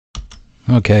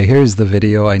Okay, here's the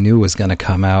video I knew was going to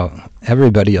come out.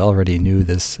 Everybody already knew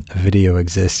this video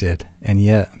existed, and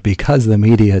yet, because the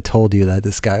media told you that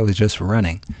this guy was just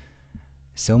running,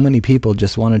 so many people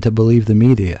just wanted to believe the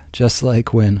media, just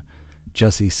like when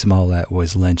Jussie Smollett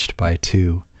was lynched by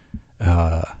two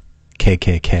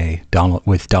KKK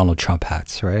with Donald Trump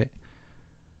hats, right?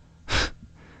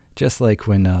 Just like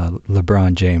when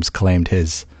LeBron James claimed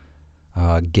his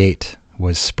gate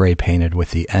was spray painted with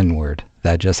the N-word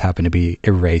that just happened to be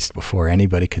erased before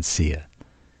anybody could see it,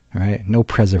 right? No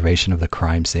preservation of the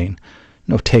crime scene,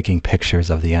 no taking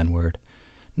pictures of the N-word,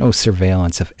 no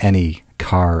surveillance of any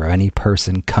car or any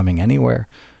person coming anywhere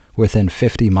within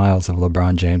 50 miles of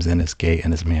LeBron James and his gate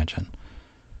and his mansion.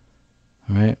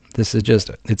 Right? This is just,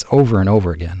 it's over and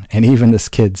over again. And even this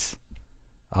kid's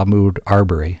Ahmaud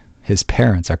Arbery, his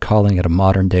parents are calling it a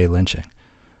modern day lynching,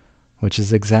 which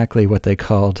is exactly what they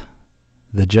called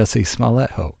the Jussie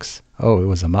Smollett hoax. Oh, it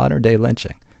was a modern day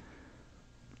lynching.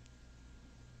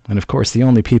 And of course, the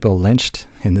only people lynched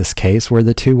in this case were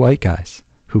the two white guys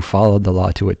who followed the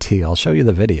law to a T. I'll show you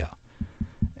the video.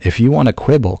 If you want to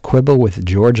quibble with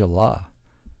Georgia law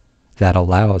that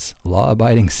allows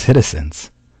law-abiding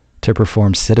citizens to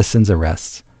perform citizens'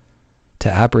 arrests,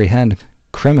 to apprehend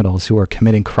criminals who are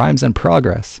committing crimes in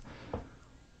progress,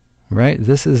 right?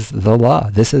 This is the law.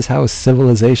 This is how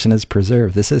civilization is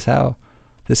preserved. This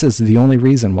is the only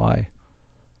reason why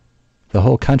the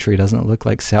whole country doesn't look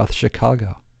like South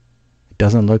Chicago. It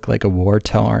doesn't look like a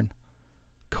war-torn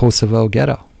Kosovo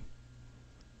ghetto.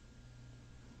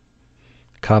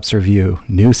 Cops review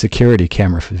new security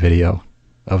camera video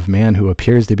of man who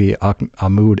appears to be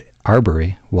Ahmaud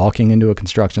Arbery walking into a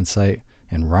construction site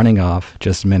and running off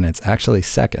just minutes, actually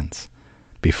seconds,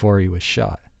 before he was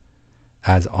shot,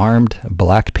 as armed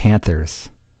Black Panthers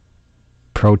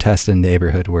protest a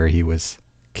neighborhood where he was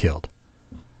killed.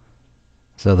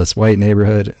 So this white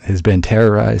neighborhood has been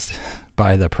terrorized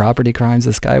by the property crimes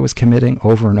this guy was committing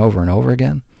over and over and over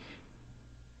again,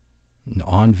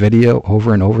 on video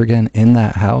over and over again in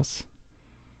that house.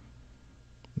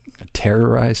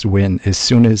 Terrorized when, as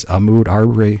soon as Ahmaud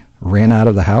Arbery ran out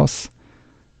of the house,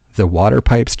 the water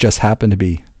pipes just happened to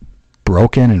be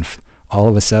broken and all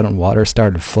of a sudden water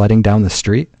started flooding down the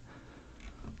street.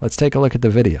 Let's take a look at the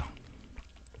video.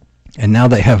 And now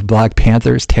they have Black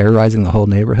Panthers terrorizing the whole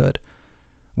neighborhood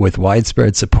with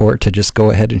widespread support to just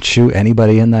go ahead and shoot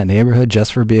anybody in that neighborhood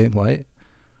just for being white.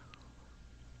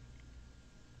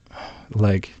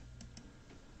 Like,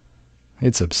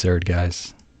 it's absurd,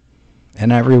 guys.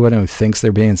 And everyone who thinks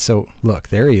they're being so, look,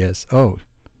 there he is.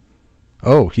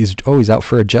 He's out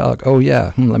for a jog. Oh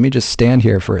yeah, let me just stand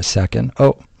here for a second.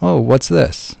 Oh, what's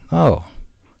this? Oh,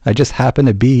 I just happen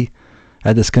to be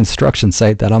at this construction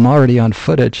site that I'm already on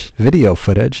video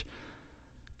footage,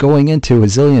 going into a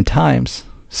zillion times,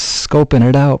 scoping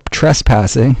it out,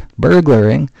 trespassing,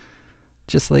 burglaring,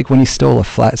 just like when he stole a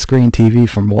flat screen TV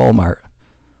from Walmart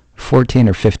 14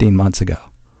 or 15 months ago.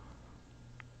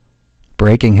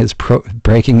 Violating his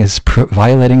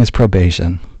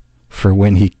probation for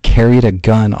when he carried a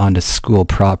gun onto school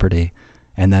property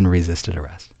and then resisted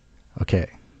arrest. Okay.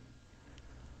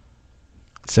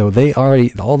 So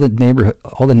all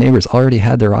the neighbors already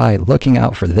had their eye looking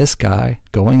out for this guy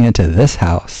going into this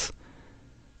house.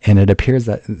 And it appears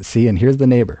that, see, and here's the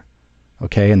neighbor.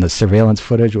 Okay, and the surveillance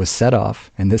footage was set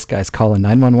off, and this guy's calling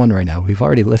 911 right now. We've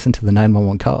already listened to the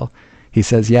 911 call. He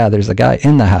says, yeah, there's a guy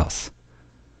in the house.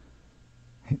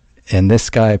 And this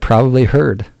guy probably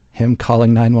heard him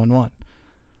calling 911.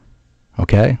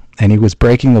 Okay? And he was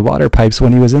breaking the water pipes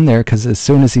when he was in there, because as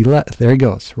soon as he left, there he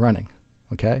goes, running.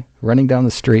 Okay? Running down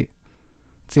the street.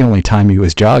 It's the only time he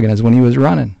was jogging is when he was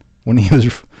running. When he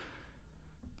was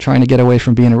trying to get away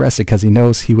from being arrested because he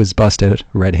knows he was busted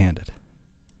red-handed.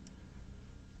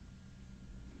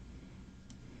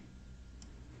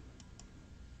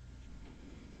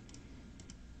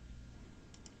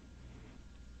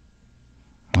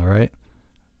 All right?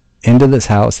 Into this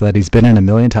house that he's been in a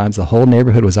million times. The whole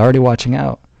neighborhood was already watching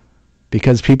out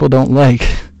because people don't like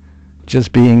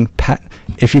just being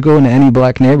if you go into any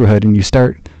black neighborhood and you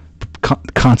start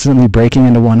constantly breaking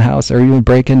into one house, or even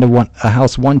break into a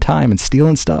house one time and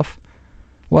stealing stuff,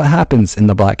 what happens in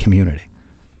the black community?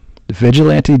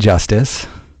 Vigilante justice.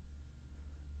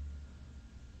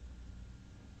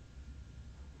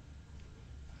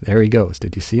 There he goes.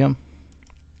 Did you see him?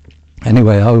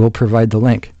 Anyway, I will provide the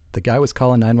link. The guy was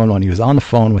calling 911. He was on the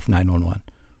phone with 911.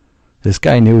 This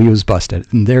guy knew he was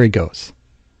busted, and there he goes.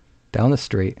 Down the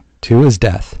street, to his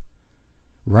death,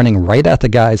 running right at the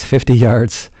guys 50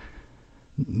 yards,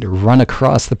 run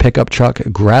across the pickup truck,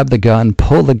 grab the gun,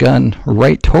 pull the gun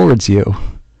right towards you.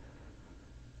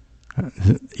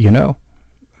 You know,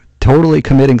 totally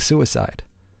committing suicide.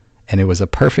 And it was a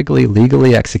perfectly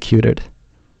legally executed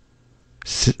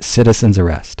citizen's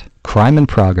arrest. Crime in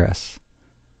progress.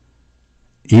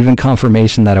 Even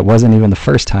confirmation that it wasn't even the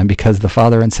first time, because the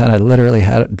father and son had literally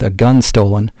had the gun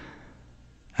stolen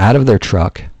out of their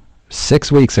truck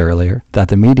 6 weeks earlier, that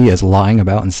the media is lying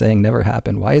about and saying never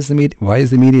happened. Why is the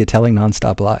media telling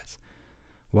nonstop lies?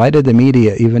 Why did the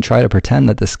media even try to pretend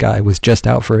that this guy was just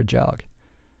out for a jog,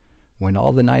 when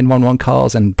all the 911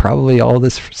 calls and probably all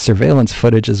this surveillance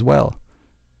footage as well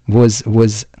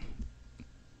was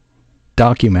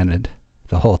documented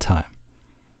the whole time?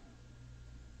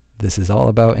 This is all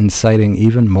about inciting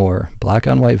even more black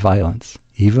on white violence,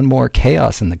 even more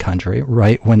chaos in the country,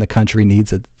 right when the country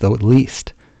needs it the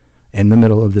least, in the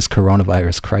middle of this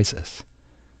coronavirus crisis.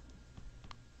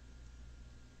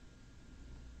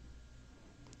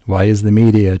 Why is the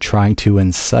media trying to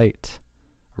incite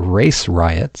race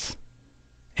riots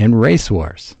and race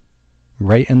wars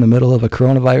right in the middle of a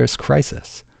coronavirus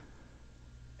crisis?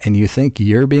 And you think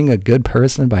you're being a good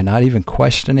person by not even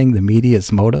questioning the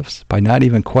media's motives, by not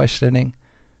even questioning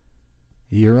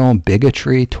your own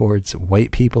bigotry towards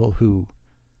white people who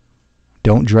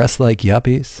don't dress like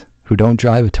yuppies, who don't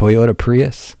drive a Toyota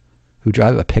Prius, who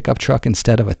drive a pickup truck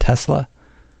instead of a Tesla,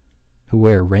 who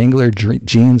wear Wrangler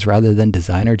jeans rather than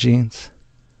designer jeans,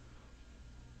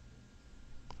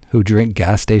 who drink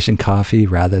gas station coffee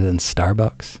rather than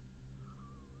Starbucks,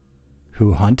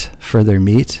 who hunt for their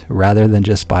meat rather than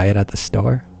just buy it at the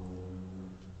store?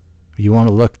 You want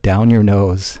to look down your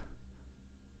nose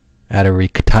at a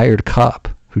retired cop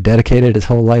who dedicated his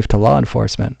whole life to law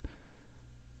enforcement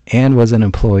and was an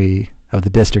employee of the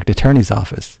district attorney's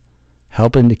office,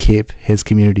 helping to keep his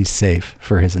community safe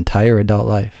for his entire adult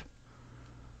life.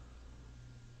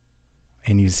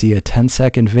 And you see a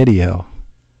 10-second video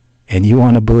and you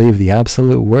want to believe the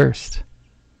absolute worst.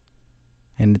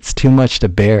 And it's too much to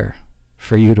bear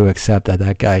for you to accept that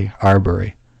that guy,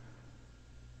 Arbery,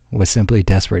 was simply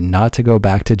desperate not to go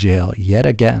back to jail yet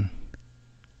again.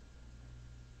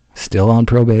 Still on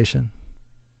probation.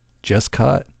 Just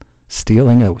caught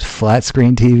stealing a flat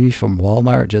screen TV from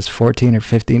Walmart just 14 or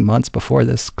 15 months before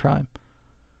this crime.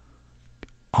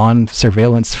 On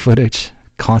surveillance footage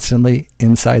constantly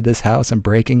inside this house and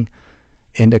breaking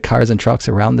into cars and trucks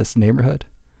around this neighborhood.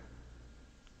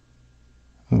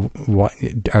 What,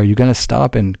 are you going to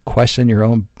stop and question your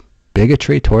own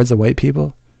bigotry towards the white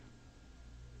people?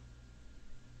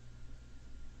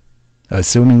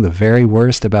 Assuming the very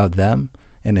worst about them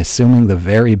and assuming the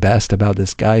very best about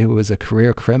this guy who was a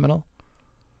career criminal?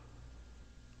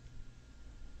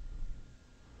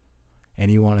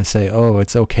 And you want to say, oh,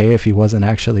 it's okay if he wasn't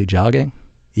actually jogging?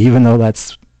 Even though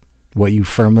that's what you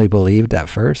firmly believed at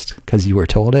first, because you were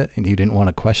told it and you didn't want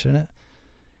to question it?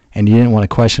 And you didn't want to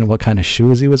question what kind of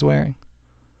shoes he was wearing?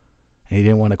 And you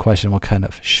didn't want to question what kind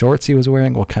of shorts he was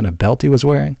wearing, what kind of belt he was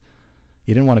wearing?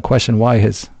 You didn't want to question why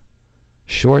his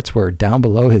shorts were down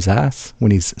below his ass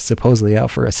when he's supposedly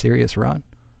out for a serious run?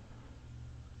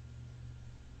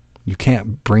 You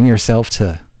can't bring yourself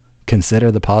to consider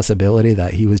the possibility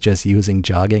that he was just using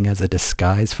jogging as a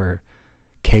disguise for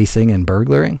casing and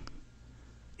burglaring?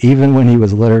 Even when he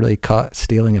was literally caught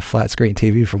stealing a flat screen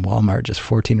TV from Walmart just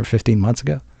 14 or 15 months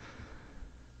ago?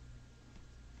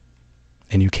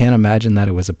 And you can't imagine that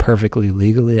it was a perfectly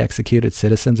legally executed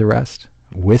citizen's arrest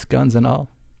with guns and all?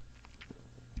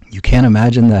 You can't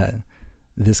imagine that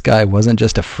this guy wasn't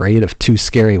just afraid of two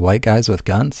scary white guys with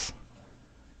guns?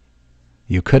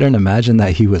 You couldn't imagine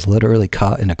that he was literally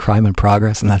caught in a crime in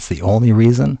progress and that's the only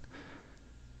reason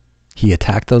he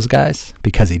attacked those guys?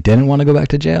 Because he didn't want to go back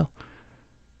to jail?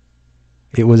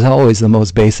 It was always the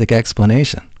most basic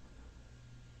explanation.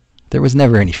 There was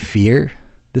never any fear.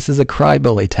 This is a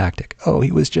cry-bully tactic. Oh,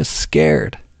 he was just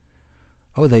scared.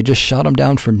 Oh, they just shot him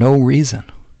down for no reason.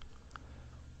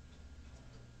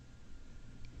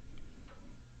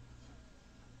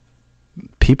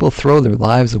 People throw their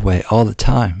lives away all the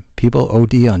time. People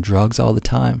OD on drugs all the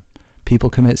time. People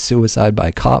commit suicide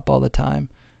by cop all the time.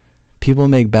 People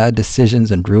make bad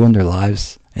decisions and ruin their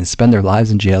lives and spend their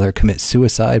lives in jail or commit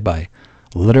suicide by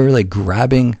literally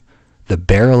grabbing the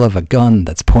barrel of a gun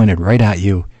that's pointed right at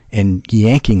you and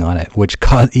yanking on it, which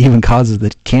can cause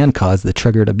the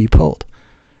trigger to be pulled,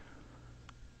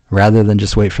 rather than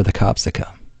just wait for the cops to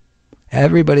come.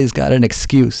 Everybody's got an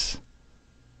excuse.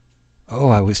 Oh,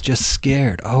 I was just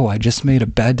scared. Oh, I just made a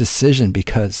bad decision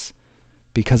because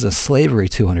of slavery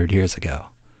 200 years ago.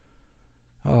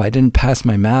 Oh, I didn't pass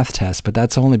my math test, but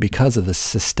that's only because of the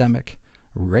systemic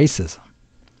racism.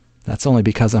 That's only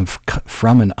because I'm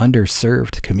from an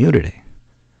underserved community.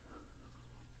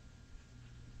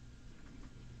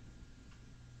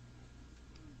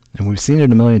 And we've seen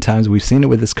it a million times. We've seen it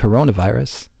with this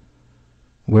coronavirus,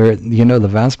 where, you know, the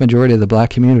vast majority of the black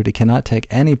community cannot take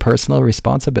any personal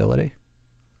responsibility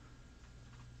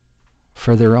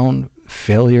for their own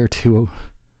failure to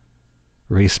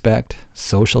respect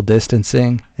social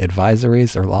distancing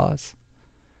advisories or laws.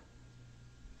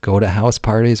 Go to house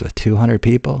parties with 200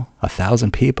 people,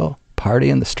 1,000 people, party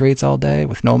in the streets all day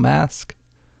with no mask,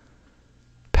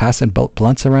 passing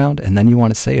blunts around, and then you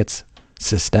want to say it's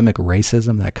systemic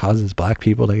racism that causes black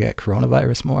people to get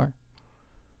coronavirus more?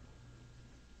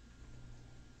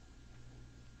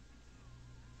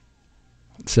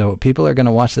 So people are going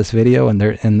to watch this video,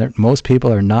 and most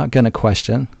people are not going to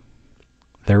question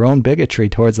their own bigotry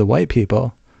towards the white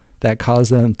people that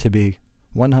caused them to be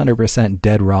 100%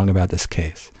 dead wrong about this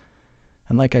case.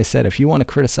 And like I said, if you want to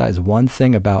criticize one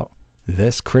thing about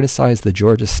this, criticize the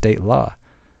Georgia state law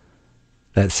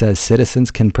that says citizens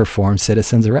can perform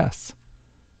citizens' arrests.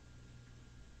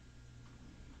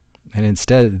 And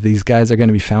instead, these guys are going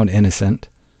to be found innocent,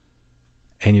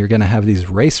 and you're going to have these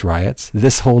race riots.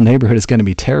 This whole neighborhood is going to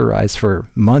be terrorized for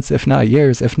months, if not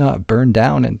years, if not burned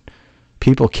down and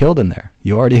people killed in there.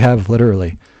 You already have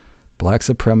literally black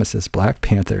supremacists, Black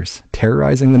Panthers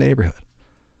terrorizing the neighborhood.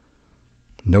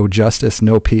 No justice,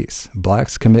 no peace.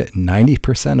 Blacks commit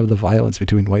 90% of the violence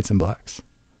between whites and blacks.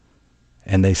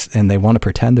 And they want to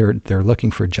pretend they're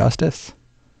looking for justice.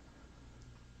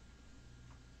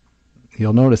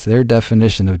 You'll notice their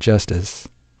definition of justice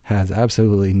has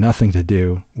absolutely nothing to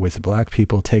do with black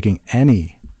people taking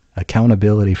any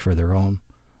accountability for their own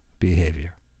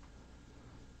behavior.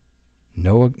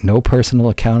 No personal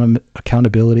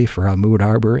accountability for Ahmaud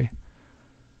Arbery.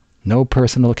 No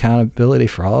personal accountability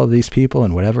for all of these people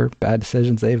and whatever bad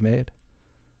decisions they've made.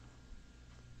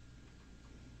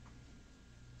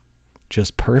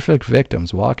 Just perfect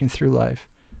victims walking through life,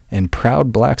 and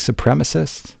proud black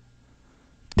supremacists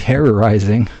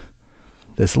terrorizing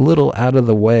this little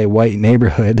out-of-the-way white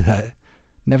neighborhood that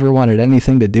never wanted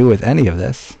anything to do with any of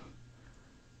this,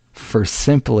 for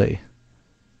simply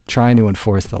trying to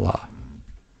enforce the law.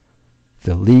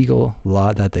 The legal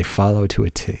law that they follow to a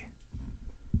T.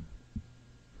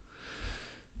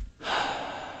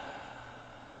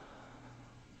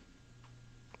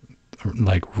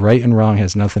 Like, right and wrong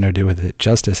has nothing to do with it.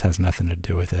 Justice has nothing to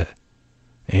do with it.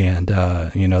 And,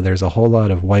 you know, there's a whole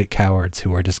lot of white cowards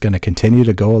who are just going to continue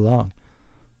to go along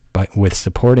with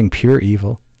supporting pure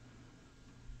evil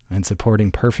and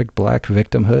supporting perfect black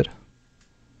victimhood.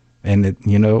 And,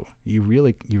 you know, you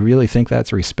really think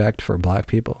that's respect for black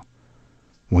people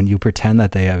when you pretend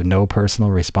that they have no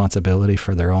personal responsibility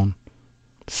for their own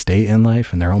state in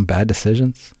life and their own bad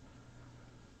decisions?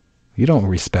 You don't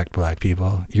respect black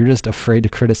people. You're just afraid to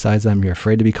criticize them. You're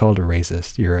afraid to be called a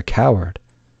racist. You're a coward.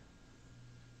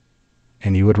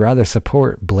 And you would rather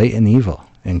support blatant evil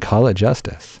and call it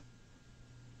justice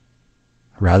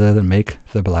rather than make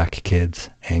the black kids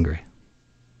angry.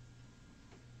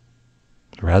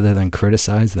 Rather than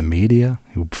criticize the media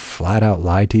who flat out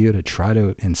lie to you to try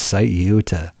to incite you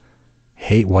to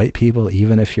hate white people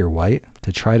even if you're white,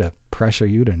 to try to pressure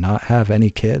you to not have any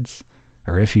kids,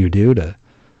 or if you do, to,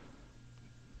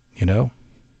 you know,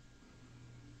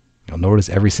 you'll notice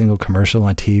every single commercial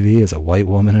on TV is a white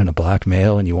woman and a black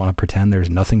male, and you want to pretend there's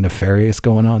nothing nefarious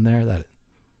going on there, that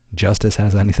justice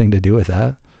has anything to do with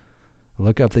that.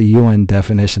 Look up the UN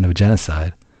definition of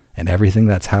genocide, and everything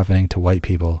that's happening to white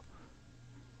people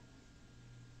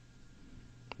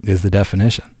is the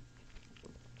definition.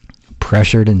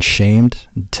 Pressured and shamed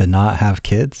to not have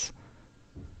kids,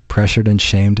 pressured and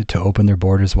shamed to open their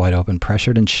borders wide open,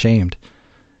 pressured and shamed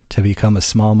to become a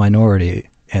small minority,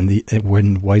 and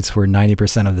when whites were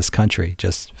 90% of this country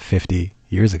just 50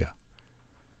 years ago,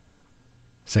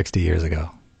 60 years ago,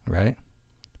 right?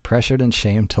 Pressured and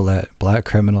shamed to let black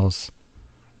criminals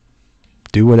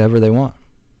do whatever they want.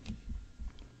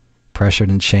 Pressured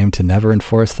and shamed to never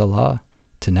enforce the law,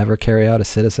 to never carry out a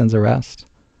citizen's arrest.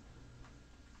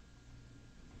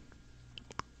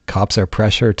 Cops are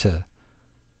pressured to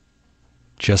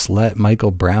just let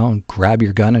Michael Brown grab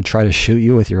your gun and try to shoot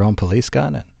you with your own police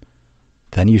gun, and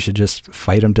then you should just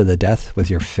fight him to the death with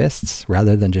your fists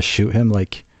rather than just shoot him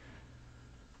like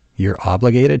you're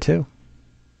obligated to.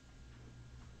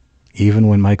 Even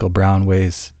when Michael Brown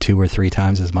weighs 2 or 3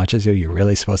 times as much as you, you're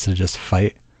really supposed to just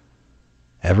fight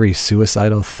every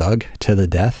suicidal thug to the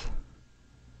death?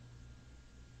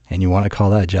 And you want to call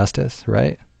that justice,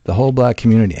 right? The whole black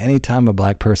community, anytime a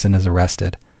black person is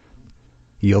arrested,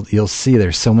 you'll see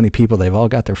there's so many people, they've all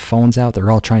got their phones out,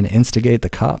 they're all trying to instigate the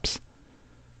cops.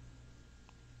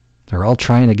 They're all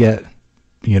trying to get,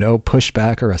 you know, pushed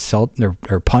back or assaulted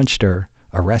or punched or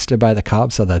arrested by the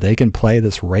cops so that they can play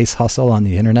this race hustle on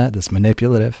the internet, this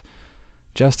manipulative.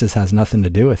 Justice has nothing to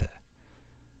do with it.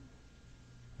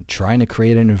 Trying to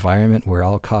create an environment where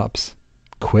all cops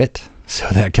quit so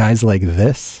that guys like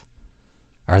this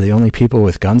are the only people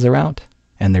with guns around,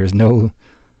 and there's no,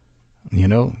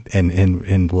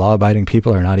 and law-abiding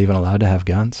people are not even allowed to have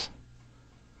guns.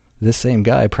 This same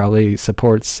guy probably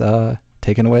supports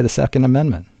taking away the Second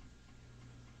Amendment,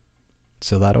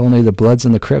 so that only the Bloods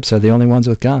and the Crips are the only ones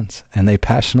with guns, and they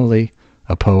passionately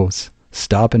oppose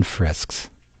stop and frisks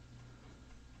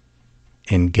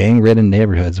in gang-ridden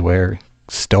neighborhoods where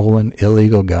stolen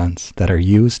illegal guns that are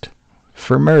used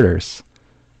for murders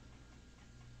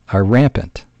are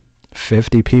rampant.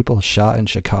 50 people shot in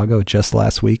Chicago just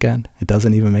last weekend. It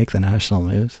doesn't even make the national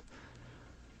news.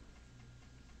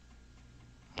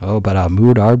 Oh, but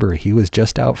Ahmaud Arbery, he was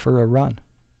just out for a run.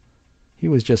 He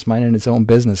was just minding his own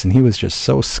business, and he was just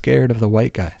so scared of the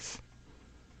white guys.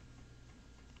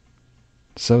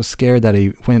 So scared that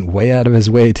he went way out of his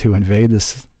way to invade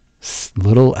this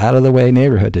little out-of-the-way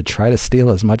neighborhood to try to steal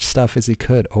as much stuff as he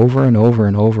could over and over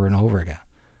and over and over again.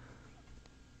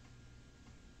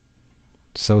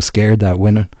 So scared that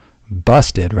when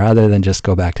busted, rather than just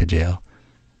go back to jail,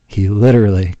 he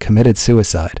literally committed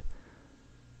suicide.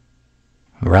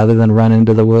 Rather than run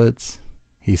into the woods,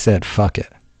 he said, fuck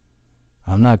it.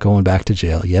 I'm not going back to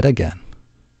jail yet again.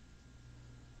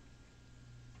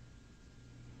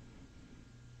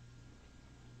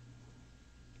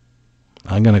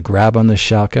 I'm going to grab on this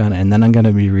shotgun, and then I'm going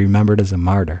to be remembered as a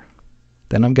martyr.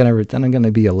 Then I'm going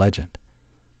to be a legend.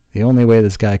 The only way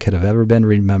this guy could have ever been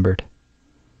remembered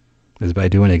is by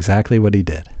doing exactly what he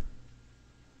did.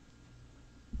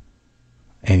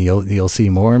 And you'll see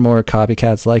more and more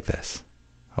copycats like this.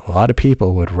 A lot of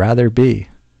people would rather be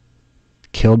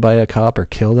killed by a cop or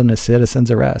killed in a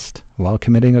citizen's arrest while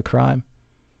committing a crime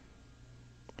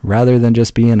rather than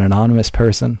just be an anonymous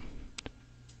person.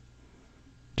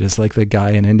 Just like the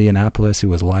guy in Indianapolis who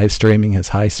was live streaming his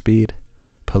high-speed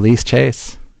police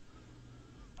chase,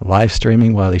 live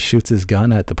streaming while he shoots his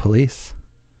gun at the police,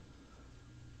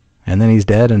 and then he's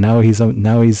dead, and now he's a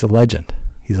legend.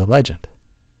 He's a legend.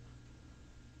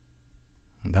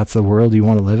 And that's the world you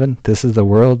want to live in? This is the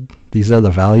world? These are the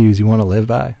values you want to live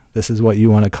by? This is what you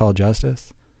want to call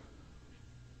justice?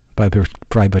 By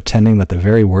pretending that the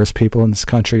very worst people in this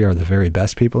country are the very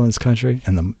best people in this country,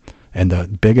 and the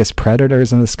biggest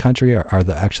predators in this country are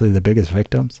actually the biggest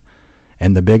victims,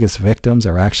 and the biggest victims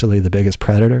are actually the biggest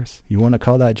predators? You want to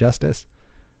call that justice?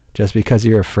 Just because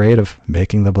you're afraid of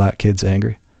making the black kids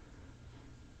angry?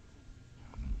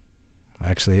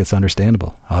 Actually, it's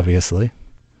understandable, obviously.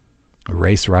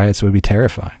 Race riots would be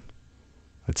terrifying.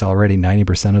 It's already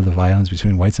 90% of the violence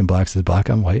between whites and blacks is black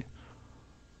on white.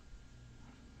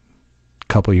 A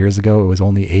couple years ago, it was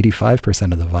only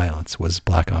 85% of the violence was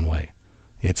black on white.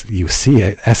 You see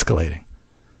it escalating.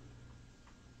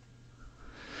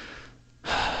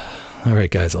 All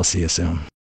right, guys, I'll see you soon.